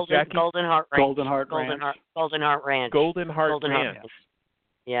 Golden Heart Ranch. Golden Heart Ranch. Golden Heart Ranch.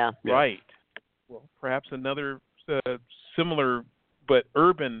 Yeah. Right. Well, perhaps another similar but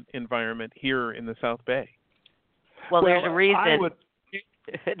urban environment here in the South Bay. Well, there's a reason.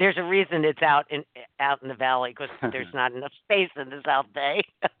 There's a reason it's out in the valley, because there's not enough space in the South Bay.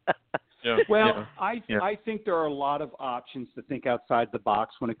 I think there are a lot of options to think outside the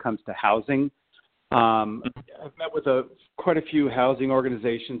box when it comes to housing. I've met with quite a few housing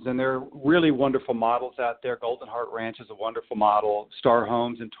organizations, and there are really wonderful models out there. Golden Heart Ranch is a wonderful model. Star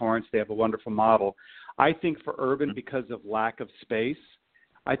Homes in Torrance, they have a wonderful model. I think for urban, because of lack of space,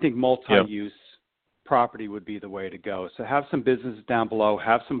 I think multi-use property would be the way to go. So have some businesses down below,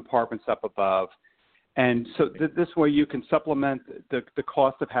 have some apartments up above, and so this way you can supplement the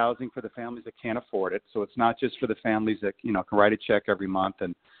cost of housing for the families that can't afford it. So it's not just for the families that, you know, can write a check every month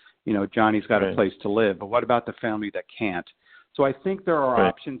and, you know, Johnny's got a place to live. But what about the family that can't? So I think there are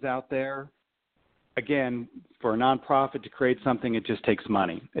options out there. Again, for a nonprofit to create something, it just takes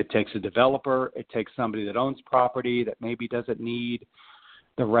money. It takes a developer. It takes somebody that owns property that maybe doesn't need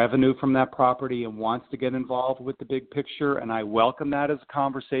the revenue from that property and wants to get involved with the big picture. And I welcome that as a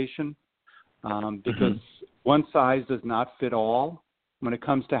conversation because one size does not fit all when it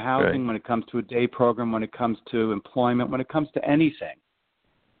comes to housing, when it comes to a day program, when it comes to employment, when it comes to anything.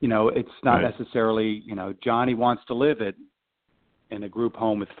 You know, it's not necessarily, you know, Johnny wants to live in a group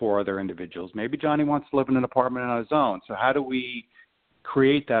home with 4 other individuals. Maybe Johnny wants to live in an apartment on his own. So how do we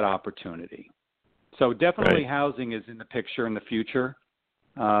create that opportunity? So definitely housing is in the picture in the future,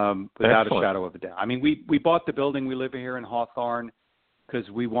 without a shadow of a doubt. I mean, we bought the building. We live here in Hawthorne because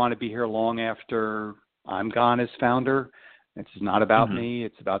we want to be here long after I'm gone as founder. It's not about me.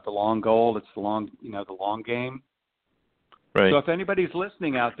 It's about the long goal. It's the long game. Right. So if anybody's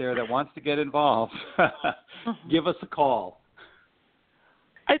listening out there that wants to get involved, give us a call.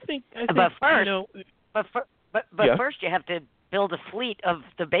 I think but first, you know, first you have to build a fleet of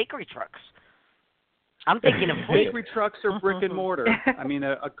the bakery trucks. I'm thinking of fleet. Bakery trucks are brick and mortar. I mean,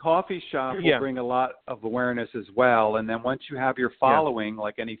 a coffee shop will bring a lot of awareness as well. And then once you have your following,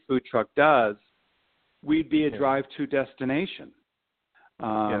 like any food truck does, we'd be a drive-to destination.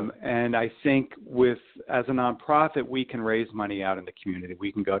 And I think as a nonprofit, we can raise money out in the community.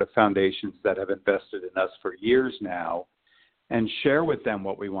 We can go to foundations that have invested in us for years now and share with them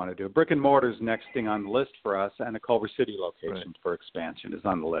what we want to do. Brick and mortar is next thing on the list for us, and a Culver City location for expansion is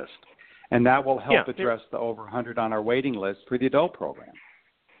on the list. And that will help address the over 100 on our waiting list for the adult program.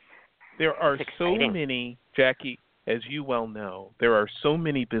 There are so many, Jackie, as you well know, there are so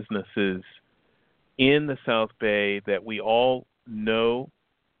many businesses in the South Bay that we all know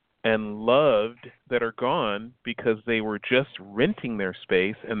and loved that are gone because they were just renting their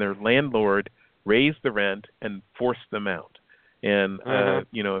space and their landlord raised the rent and forced them out. And,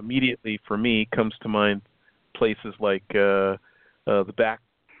 you know, immediately for me comes to mind places like the Back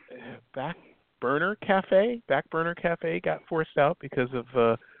Burner Cafe got forced out because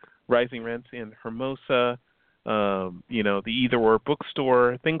of rising rents in Hermosa, the Either Or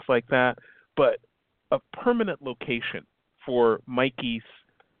bookstore, things like that. But a permanent location for Mykie's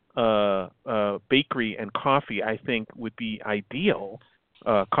bakery and coffee, I think, would be ideal.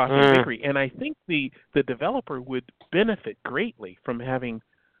 Coffee and bakery, and I think the developer would benefit greatly from having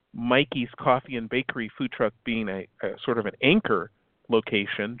Mykie's Coffee and Bakery food truck being a sort of an anchor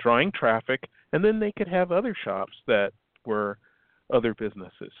location, drawing traffic, and then they could have other shops that were other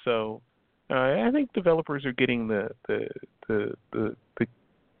businesses. So I think developers are getting the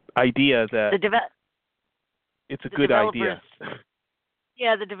idea that it's a good idea.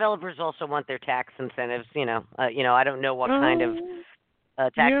 Yeah, the developers also want their tax incentives. I don't know what kind of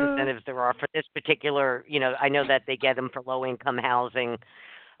tax incentives there are for this particular. I know that they get them for low-income housing,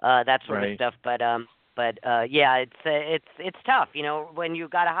 that sort of stuff. But yeah, it's tough. When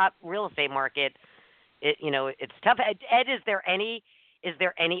you've got a hot real estate market, it's tough. Ed, is there any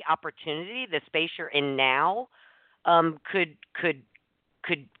opportunity the space you're in now could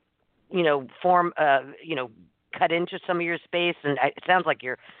form cut into some of your space? And it sounds like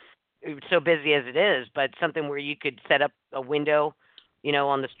you're so busy as it is, but something where you could set up a window,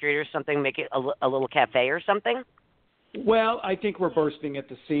 on the street or something, make it a little cafe or something? Well, I think we're bursting at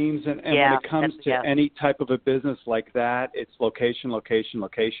the seams, and when it comes to any type of a business like that, it's location, location,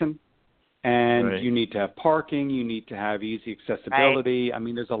 location. And you need to have parking, you need to have easy accessibility. Right. I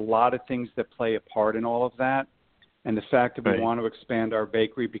mean, there's a lot of things that play a part in all of that. And the fact that we want to expand our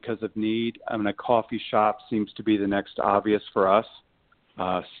bakery because of need, a coffee shop seems to be the next obvious for us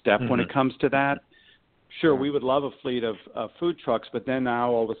step when it comes to that. Sure, we would love a fleet of food trucks, but then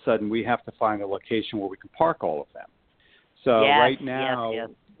now all of a sudden we have to find a location where we can park all of them. So right now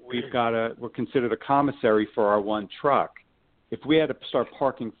we're considered a commissary for our one truck. If we had to start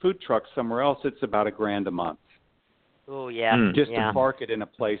parking food trucks somewhere else, it's about $1,000 a month. Oh, yeah. Just to park it in a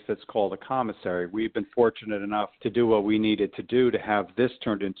place that's called a commissary. We've been fortunate enough to do what we needed to do to have this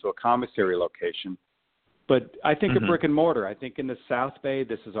turned into a commissary location. But I think a brick and mortar. I think in the South Bay,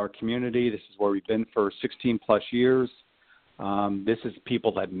 this is our community. This is where we've been for 16-plus years. This is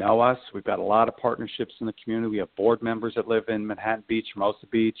people that know us. We've got a lot of partnerships in the community. We have board members that live in Manhattan Beach, Hermosa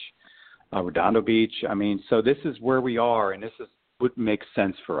Beach, Redondo Beach. So this is where we are, and this is what makes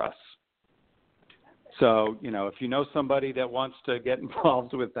sense for us. So, if you know somebody that wants to get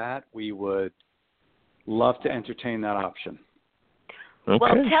involved with that, we would love to entertain that option. Okay.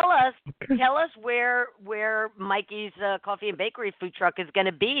 Well, tell us where Mykie's Coffee and Bakery food truck is going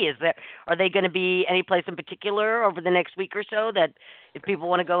to be. Are they going to be any place in particular over the next week or so that if people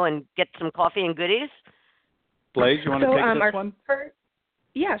want to go and get some coffee and goodies? Blaze, you want to take this one?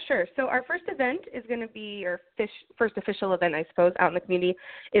 Yeah, sure. So our first event is going to be, our first official event, I suppose, out in the community,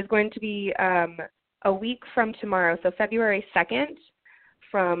 is going to be a week from tomorrow, so February 2nd,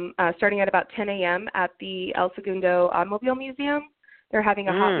 from starting at about 10 a.m. at the El Segundo Automobile Museum. They're having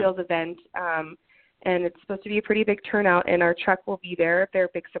a Hot Wheels event, and it's supposed to be a pretty big turnout, and our truck will be there. They're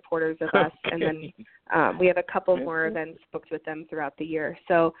big supporters of us, and then we have a couple more events booked with them throughout the year.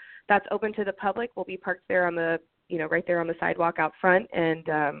 So that's open to the public. We'll be parked there on the, right there on the sidewalk out front, and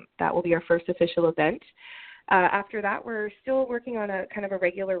that will be our first official event. After that, we're still working on a kind of a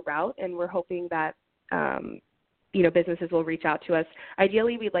regular route, and we're hoping that, businesses will reach out to us.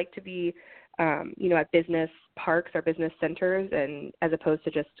 Ideally, we'd like to be at business parks or business centers, and as opposed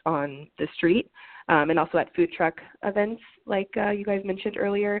to just on the street, and also at food truck events like you guys mentioned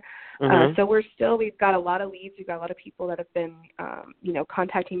earlier. So we've got a lot of leads. We've got a lot of people that have been,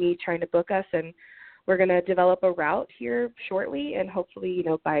 contacting me, trying to book us, and we're going to develop a route here shortly, and hopefully,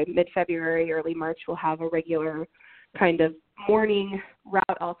 by mid-February, early March, we'll have a regular kind of morning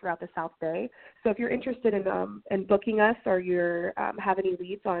route all throughout the South Bay. So if you're interested in booking us, or you have any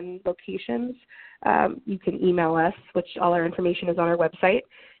leads on locations, you can email us, which all our information is on our website,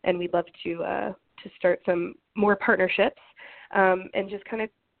 and we'd love to start some more partnerships, and just kind of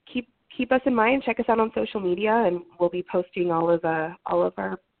keep us in mind. Check us out on social media, and we'll be posting all of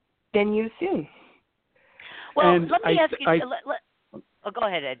our venues soon. Well, let me ask you. Go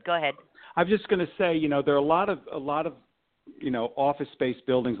ahead, Ed. Go ahead. I'm just going to say, there are a lot of office space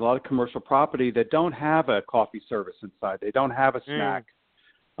buildings, a lot of commercial property that don't have a coffee service inside. They don't have a snack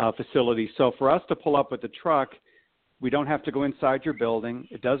facility. So for us to pull up with the truck, we don't have to go inside your building.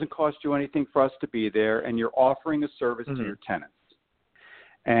 It doesn't cost you anything for us to be there, and you're offering a service to your tenants.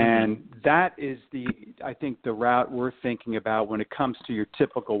 And that is I think the route we're thinking about when it comes to your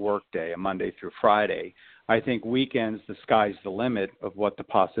typical work day, a Monday through Friday. I think weekends, the sky's the limit of what the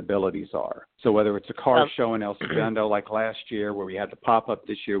possibilities are. So whether it's a car show in El Segundo like last year where we had the pop-up,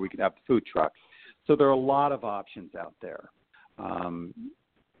 this year we could have the food truck. So there are a lot of options out there.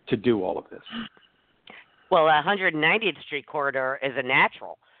 to do all of this. Well, 190th Street corridor is a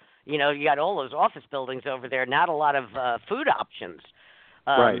natural. You know, you got all those office buildings over there. Not a lot of food options.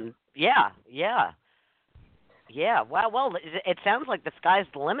 Right. Yeah. Wow. Well, it sounds like the sky's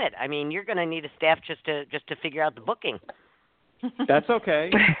the limit. I mean, you're going to need a staff just to figure out the booking. That's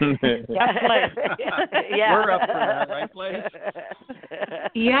okay. That's Blaze. Yeah. We're up for that, right, Blaze?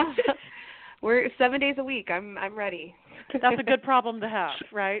 Yeah. We're 7 days a week. I'm ready. That's a good problem to have,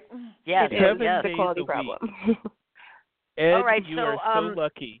 right? Yeah, It is. 7 yeah. The days quality a problem. Ed, All right, you so, are so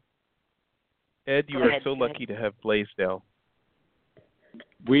lucky. Ed, you Go are ahead, so go ahead. lucky to have Blaisdell.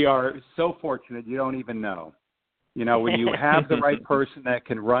 We are so fortunate you don't even know. You know, when you have the right person that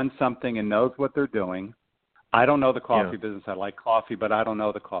can run something and knows what they're doing. I don't know the coffee business. I like coffee, but I don't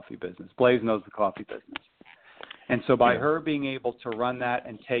know the coffee business. Blaze knows the coffee business. And so by her being able to run that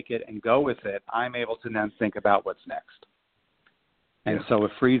and take it and go with it, I'm able to then think about what's next. And so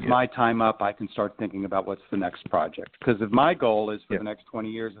it frees my time up. I can start thinking about what's the next project. Because if my goal is for the next 20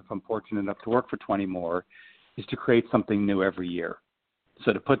 years, if I'm fortunate enough to work for 20 more, is to create something new every year.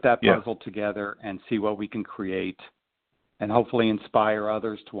 So to put that puzzle together and see what we can create and hopefully inspire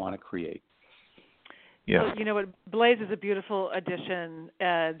others to want to create. Yeah. Well, you know what? Blaze is a beautiful addition,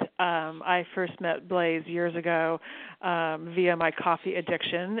 Ed. I first met Blaze years ago via my coffee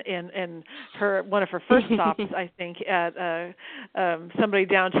addiction, and one of her first stops, I think, at somebody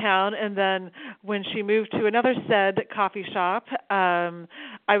downtown. And then when she moved to another said coffee shop, I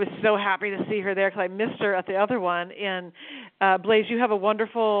was so happy to see her there because I missed her at the other one. And Blaze, you have a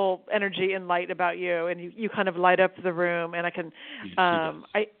wonderful energy and light about you, and you kind of light up the room. And I can,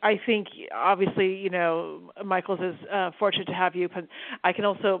 I think, obviously, you know, Michael's is fortunate to have you, but I can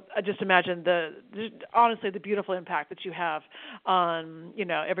also just imagine honestly the beautiful impact that you have on, you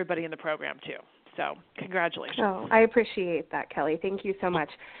know, everybody in the program too. So congratulations. Oh, I appreciate that, Kelly. Thank you so much.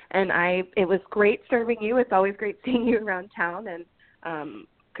 And it was great serving you. It's always great seeing you around town. And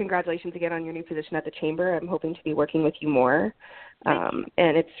congratulations again on your new position at the Chamber. I'm hoping to be working with you more. And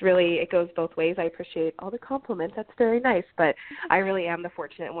it goes both ways. I appreciate all the compliments. That's very nice. But I really am the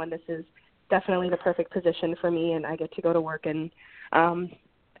fortunate one. This is definitely the perfect position for me, and I get to go to work and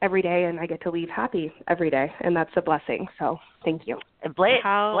every day, and I get to leave happy every day, and that's a blessing. So thank you.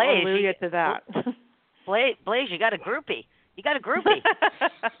 Hallelujah to that. Blaze, you got a groupie. She's got a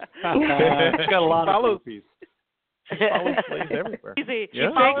lot of groupies. Follow Blaze everywhere. Easy. Yeah.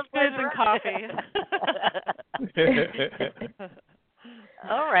 She bakes goods and coffee.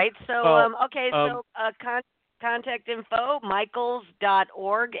 All right. So, contact info,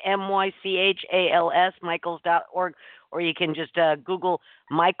 michaels.org, Mychals, michaels.org, or you can just Google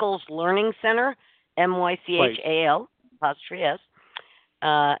Michaels Learning Center, Mychal, apostrophe S,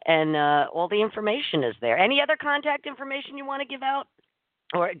 and all the information is there. Any other contact information you want to give out,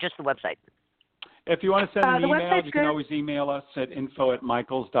 or just the website? If you want to send an email, you can good. always email us at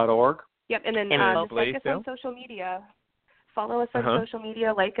info@michaels.org. Yep, and then just like us on social media. Follow us on social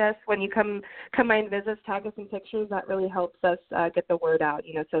media, like us. When you come by and visit us, tag us in pictures. That really helps us get the word out.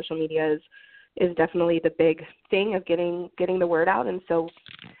 You know, social media is definitely the big thing of getting the word out. And so,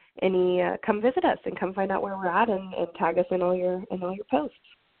 come visit us and come find out where we're at and tag us in all your posts.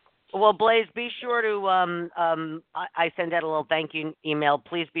 Well, Blaze, be sure to. I send out a little thank you email.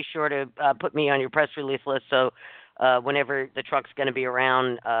 Please be sure to put me on your press release list so. Whenever the truck's going to be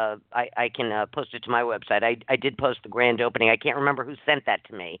around, I can post it to my website. I did post the grand opening. I can't remember who sent that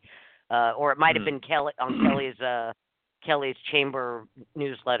to me, or it might have been Kelly on Kelly's chamber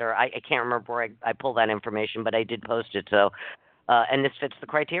newsletter. I can't remember where I pulled that information, but I did post it. So, and this fits the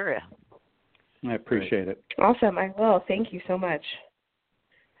criteria. I appreciate it. Awesome. I will. Thank you so much.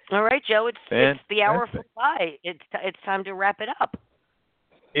 All right, Joe. It's the hour flew by. It's time to wrap it up.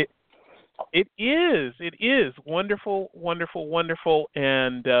 It is wonderful, wonderful, wonderful,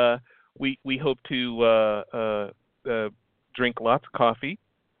 and we hope to drink lots of coffee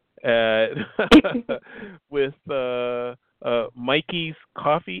with Mykie's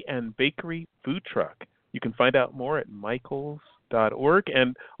Coffee and Bakery Food Truck. You can find out more at michaels.org.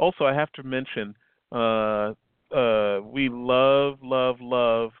 And also, I have to mention, we love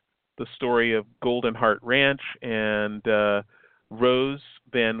the story of Golden Heart Ranch and Rose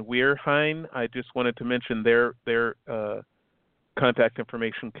Van Weerheim. I just wanted to mention their contact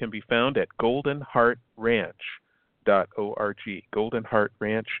information can be found at goldenheartranch.org.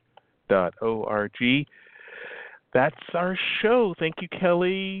 goldenheartranch.org. That's our show. Thank you,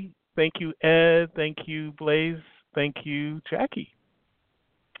 Kelly. Thank you, Ed. Thank you, Blaze. Thank you, Jackie.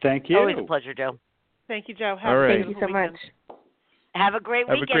 Thank you. Always a pleasure, Joe. Thank you, Joe. All right. Thank you so much. Have a great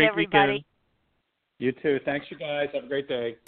weekend, everybody. Weekend. You too. Thanks, you guys. Have a great day.